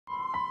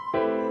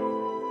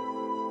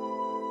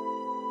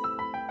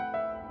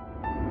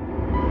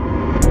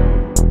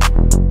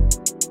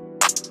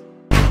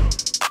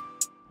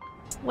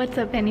What's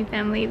up, Penny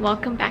family?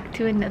 Welcome back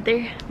to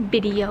another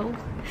video.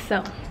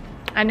 So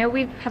I know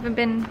we haven't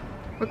been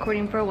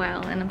recording for a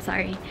while, and I'm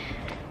sorry,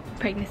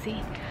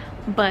 pregnancy,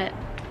 but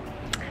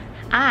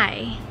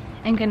I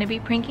am gonna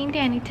be pranking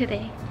Danny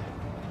today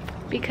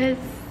because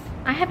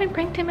I haven't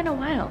pranked him in a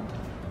while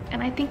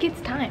and I think it's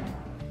time.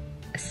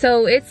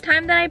 So it's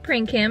time that I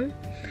prank him,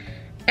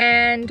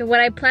 and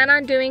what I plan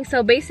on doing,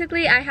 so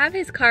basically I have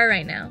his car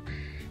right now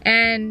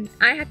and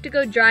I have to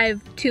go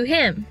drive to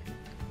him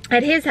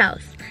at his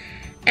house.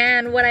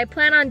 And what I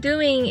plan on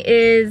doing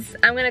is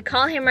I'm gonna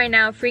call him right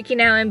now, freaking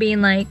out and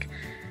being like,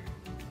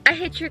 I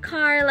hit your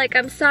car, like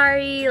I'm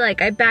sorry,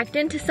 like I backed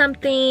into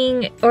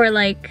something, or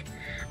like,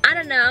 I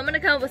don't know, I'm gonna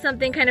come up with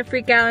something, kind of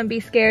freak out and be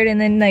scared, and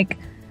then like,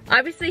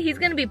 obviously he's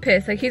gonna be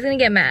pissed, like he's gonna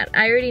get mad.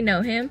 I already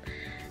know him.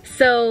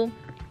 So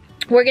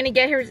we're gonna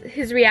get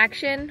his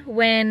reaction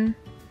when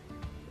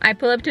I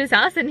pull up to his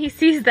house and he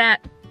sees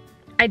that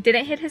I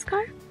didn't hit his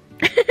car.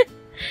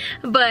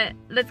 But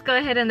let's go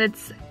ahead and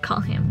let's call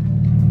him.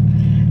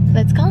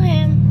 Let's call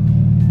him.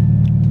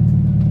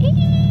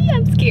 Eee,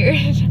 I'm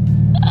scared.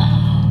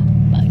 Oh,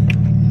 fuck.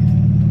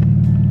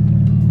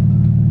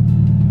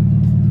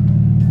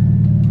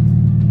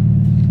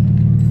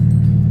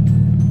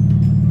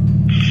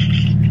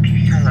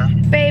 Hello.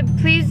 Babe,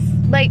 please,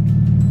 like,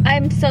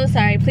 I'm so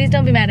sorry. Please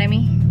don't be mad at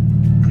me.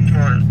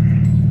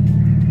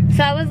 What?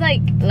 So I was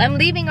like, I'm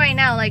leaving right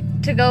now, like,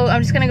 to go,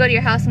 I'm just gonna go to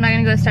your house. I'm not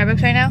gonna go to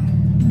Starbucks right now.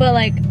 But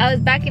like, I was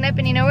backing up,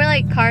 and you know where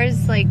like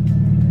cars like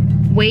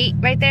wait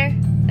right there?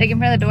 Like in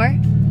front of the door?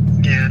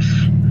 Yes.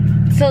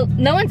 So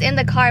no one's in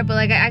the car, but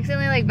like I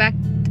accidentally like backed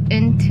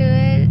into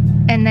it,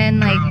 and then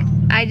like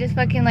I just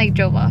fucking like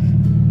drove off.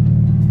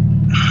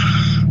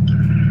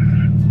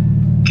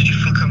 Did you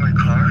fuck up my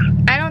car?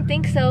 I don't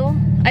think so.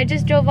 I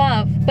just drove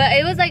off. But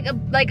it was like a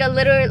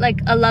literal, like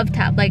a love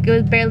tap. Like it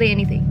was barely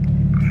anything.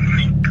 Oh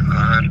my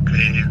god,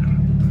 babe.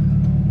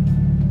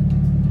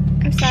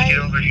 I'm sorry. Get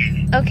over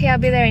here. Okay, I'll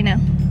be there right now.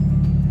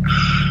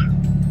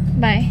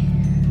 Bye.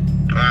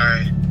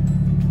 Bye.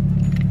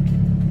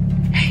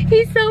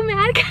 He's so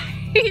mad,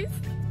 guys.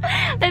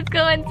 Let's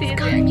go and see. He's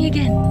calling me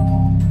again.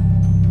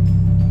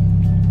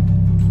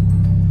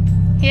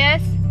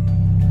 Yes?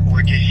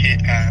 Where'd you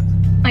hit at?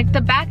 Like the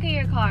back of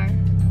your car.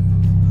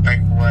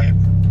 Like what?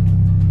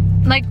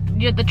 Like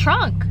the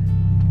trunk.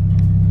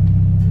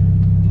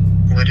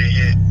 What'd it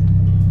hit?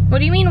 What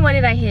do you mean, what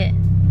did I hit?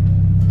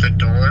 The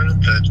door?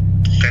 The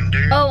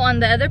fender? Oh, on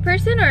the other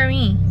person or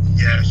me?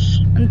 Yes.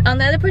 On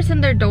the other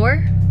person, their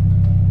door?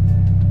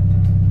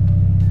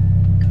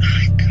 Oh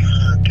my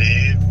god,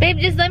 babe. Babe,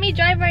 just let me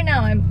drive right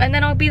now and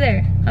then I'll be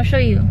there. I'll show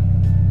you.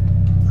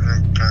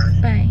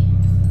 Bye. Bye.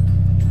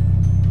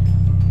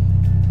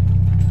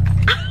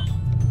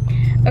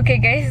 Okay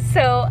guys,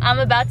 so I'm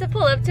about to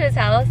pull up to his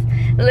house.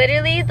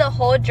 Literally the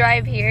whole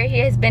drive here, he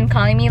has been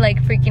calling me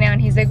like freaking out.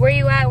 And he's like, where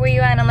you at? Where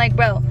you at? And I'm like,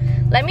 bro,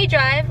 let me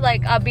drive.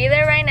 Like, I'll be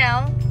there right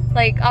now.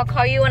 Like, I'll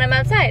call you when I'm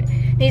outside.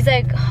 And he's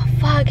like, oh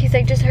fuck. He's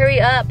like, just hurry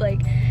up.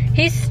 Like,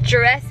 he's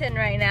stressing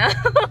right now.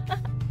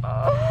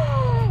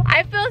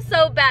 I feel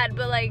so bad,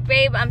 but like,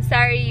 babe, I'm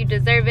sorry, you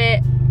deserve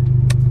it.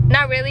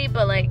 Not really,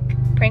 but like,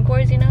 prank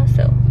wars, you know,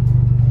 so.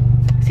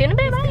 See you in a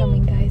bit, bye. He's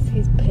coming, guys,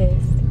 he's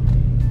pissed.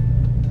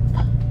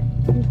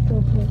 He's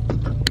so pissed.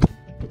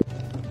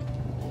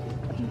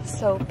 He's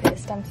so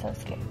pissed, I'm so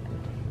scared.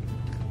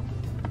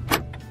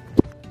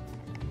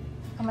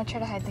 I'm gonna try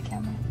to hide the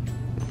camera.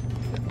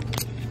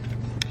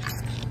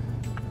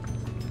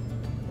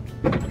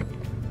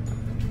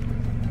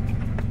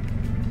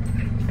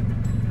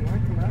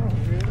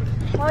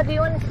 Oh, do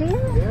you want to see it?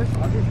 Yes,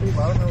 obviously,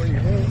 but I don't know where you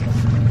hit.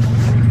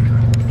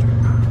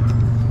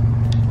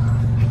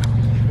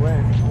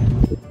 Where?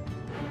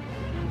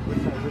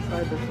 Which side? This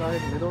side? This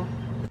side? Middle?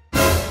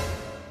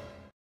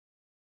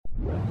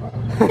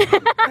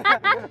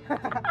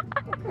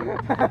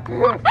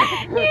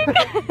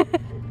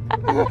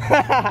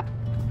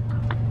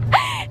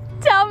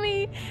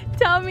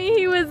 Tell me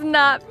he was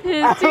not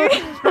pissed.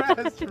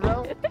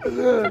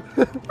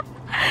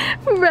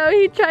 Bro,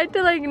 he tried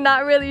to like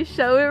not really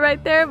show it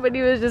right there, but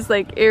he was just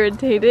like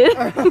irritated.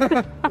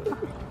 There's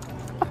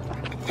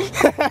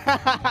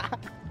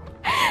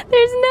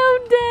no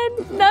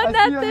dent, no nothing.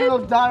 I see a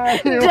little dot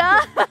right here.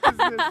 Dot.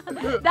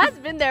 That's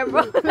been there,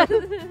 bro.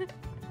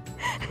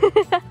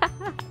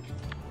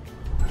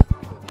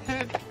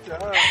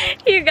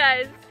 You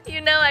guys,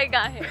 you know I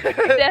got him.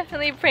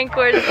 Definitely prank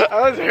wars.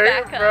 I was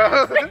hurt,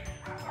 bro.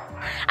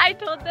 I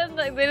told them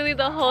like literally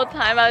the whole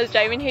time I was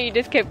driving here, you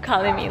just kept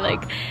calling me.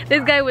 Like,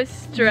 this guy was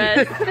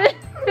stressed.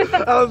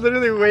 I was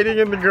literally waiting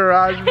in the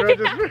garage, bro,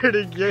 just for her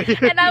to get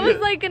here. And I was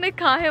like gonna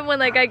call him when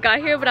like I got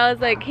here, but I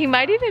was like, he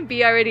might even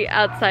be already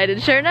outside.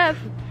 And sure enough,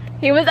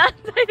 he was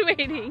outside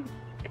waiting.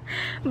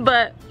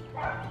 But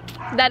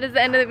that is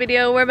the end of the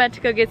video. We're about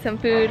to go get some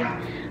food.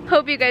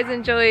 Hope you guys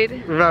enjoyed.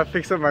 We're about to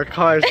fix up my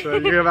car, so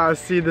you're about to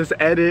see this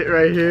edit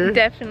right here.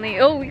 Definitely.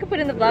 Oh, we can put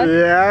it in the vlog?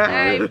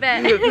 Yeah. Alright,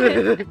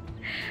 bet.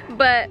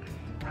 But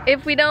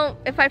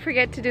if I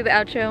forget to do the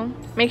outro,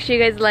 make sure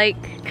you guys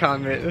like,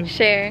 comment,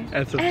 share,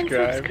 and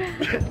subscribe.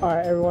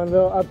 Alright everyone,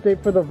 little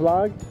update for the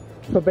vlog.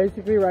 So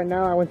basically right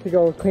now I went to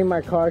go clean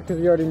my car because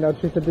you already know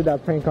Teresa did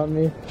that prank on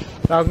me.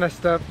 That was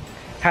messed up.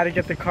 Had to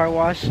get the car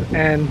washed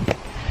and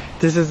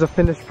this is the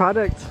finished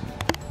product.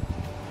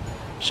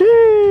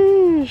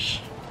 Sheesh!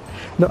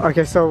 No,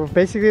 okay, so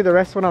basically the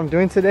rest of what I'm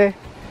doing today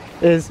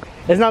is,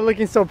 it's not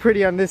looking so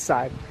pretty on this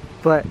side,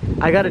 but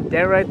I got a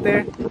dent right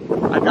there.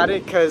 I got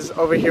it because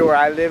over here where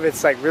I live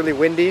it's like really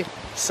windy,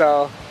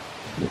 so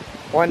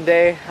one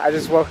day I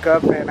just woke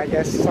up and I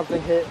guess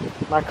something hit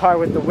my car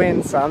with the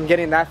wind, so I'm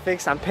getting that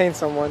fixed. I'm paying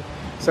someone,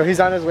 so he's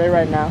on his way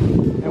right now,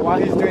 and while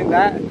he's doing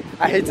that,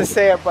 I hate to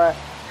say it, but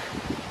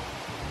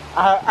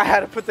I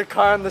had to put the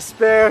car on the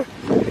spare.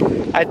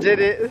 I did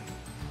it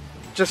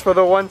just for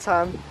the one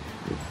time,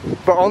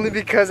 but only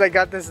because I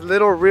got this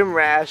little rim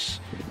rash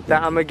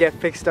that I'm gonna get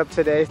fixed up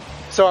today.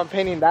 So I'm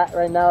painting that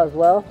right now as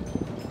well,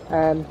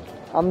 and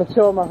I'm gonna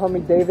chill with my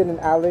homie David and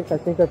Alex. I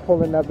think they're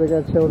pulling up. They're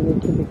gonna chill with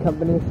me, keep me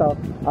company, so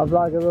I'll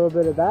vlog a little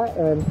bit of that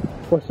and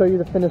we'll show you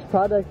the finished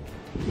product.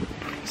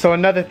 So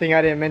another thing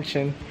I didn't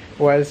mention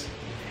was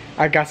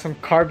I got some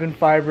carbon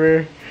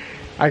fiber.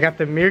 I got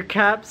the mirror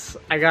caps,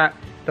 I got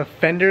the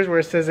fenders where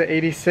it says the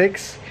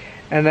 86,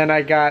 and then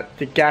I got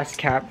the gas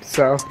cap.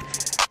 So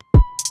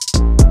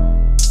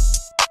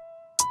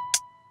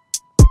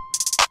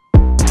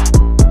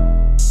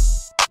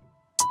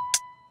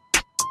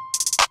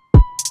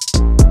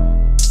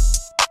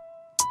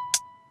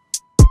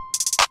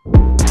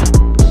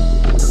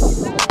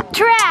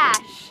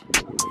trash.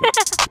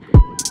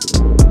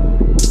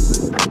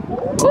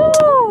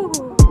 Ooh.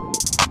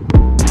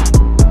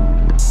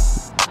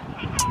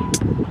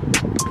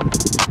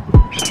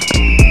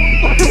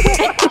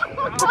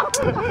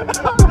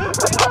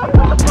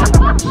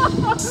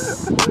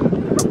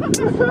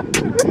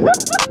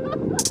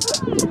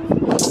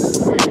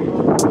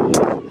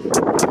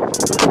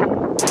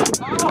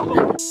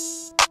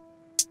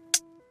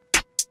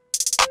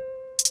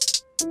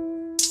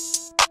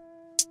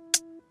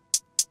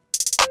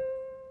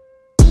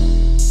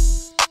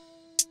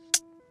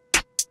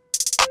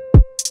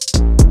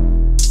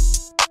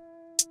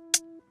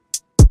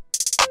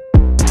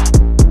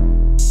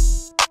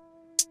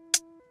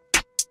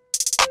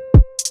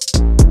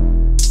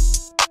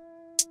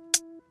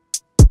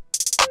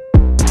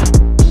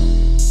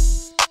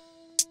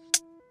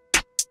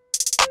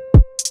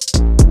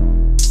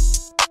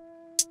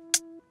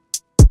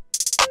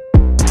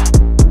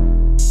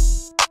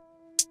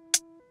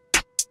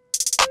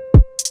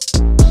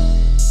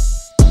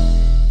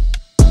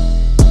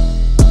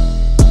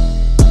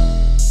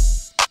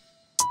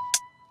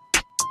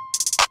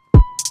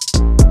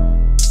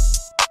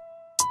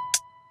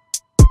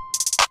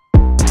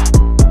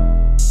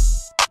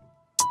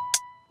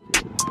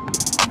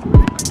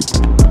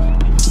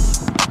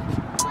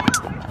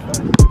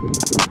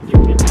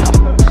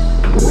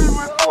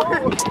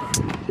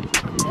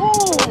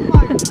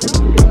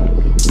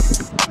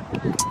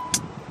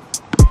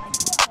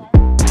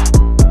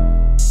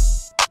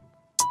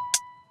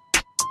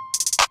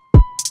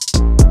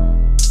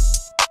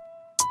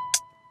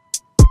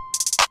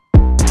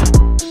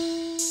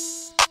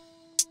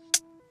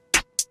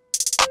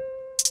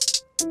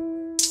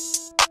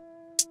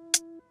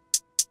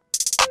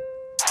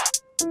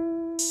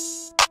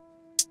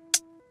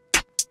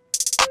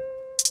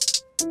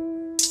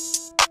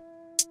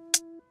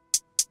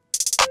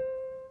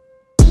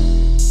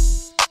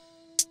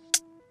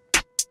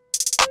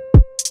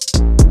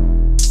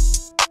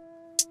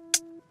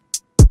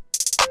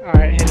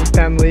 alright, Henny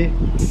family,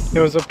 it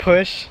was a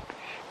push,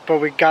 but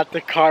we got the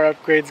car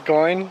upgrades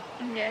going.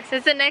 Yes,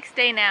 it's the next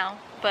day now,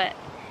 but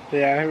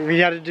yeah, we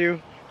had to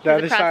do the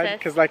other side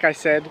because like I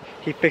said,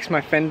 he fixed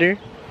my fender,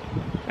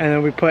 and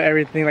then we put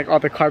everything, like all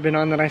the carbon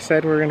on that I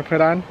said we were gonna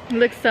put on. it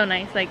looks so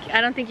nice. Like,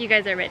 I don't think you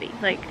guys are ready.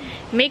 Like,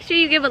 make sure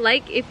you give a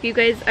like if you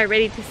guys are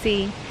ready to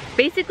see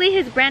basically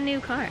his brand new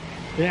car.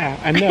 Yeah,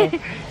 I know.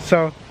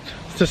 So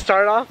to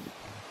start off,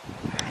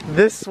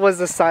 this was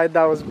the side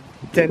that was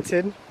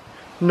dented,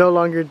 no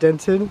longer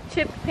dented.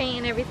 Chipped paint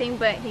and everything,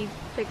 but he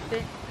fixed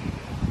it.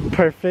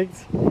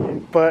 Perfect.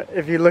 But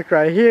if you look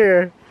right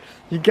here,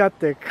 you got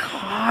the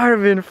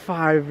carbon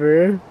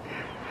fiber.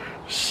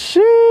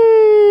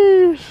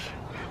 Sheesh!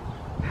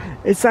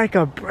 It's like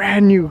a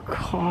brand new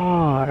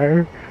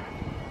car.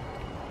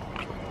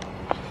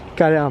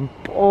 Got it on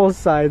both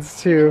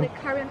sides too. The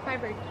carbon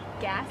fiber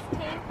gas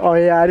tank. Oh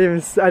yeah, I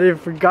didn't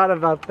forgot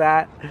about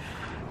that.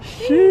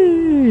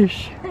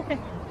 Sheesh.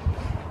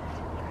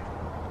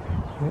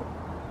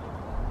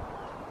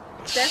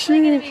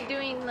 Definitely gonna be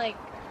doing like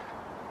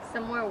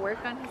some more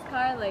work on his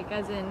car, like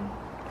as in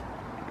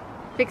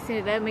fixing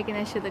it up, making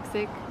that shit look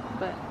sick.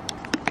 But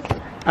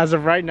as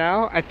of right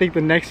now, I think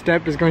the next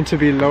step is going to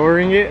be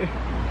lowering it,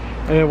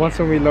 and then once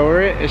when we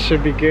lower it, it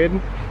should be good.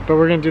 But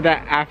we're gonna do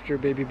that after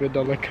baby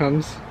Bedolla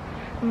comes.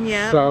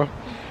 yeah. So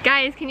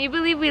guys, can you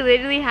believe we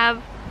literally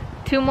have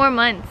 2 more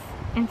months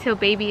until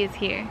baby is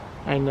here?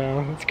 I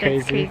know, it's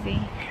crazy. That's crazy.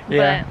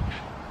 Yeah. But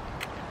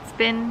it's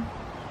been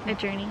a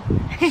journey.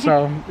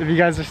 So if you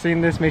guys are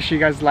seeing this, make sure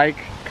you guys like,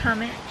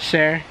 comment,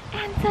 share,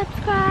 and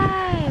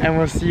subscribe. and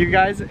we'll see you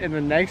guys in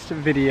the next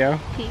video.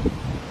 Peace.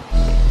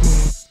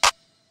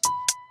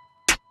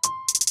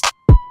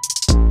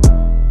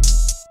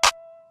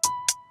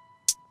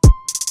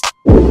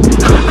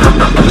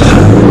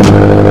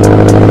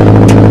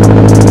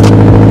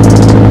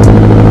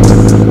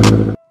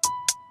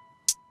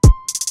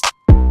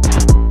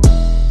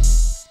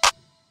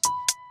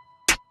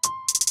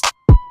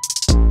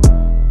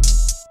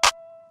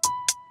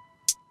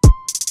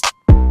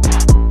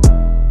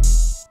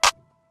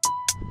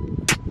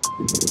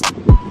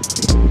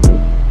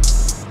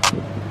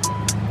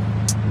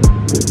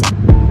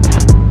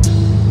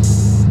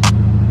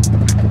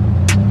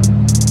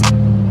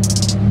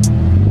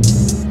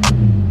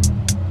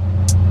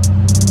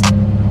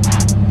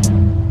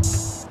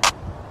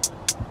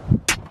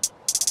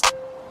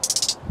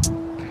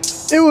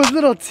 It was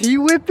little tea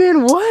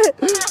whipping?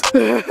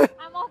 What?